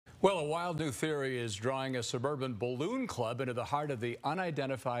Well, a wild new theory is drawing a suburban balloon club into the heart of the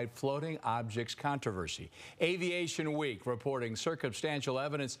unidentified floating objects controversy. Aviation Week reporting circumstantial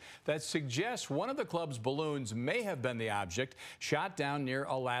evidence that suggests one of the club's balloons may have been the object shot down near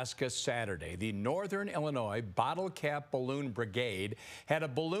Alaska Saturday. The Northern Illinois Bottle Cap Balloon Brigade had a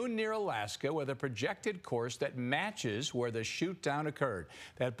balloon near Alaska with a projected course that matches where the shoot down occurred.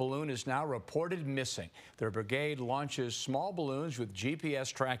 That balloon is now reported missing. The brigade launches small balloons with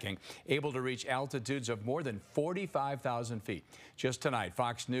GPS tracking, able to reach altitudes of more than 45,000 feet. Just tonight,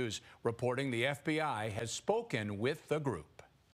 Fox News reporting the FBI has spoken with the group.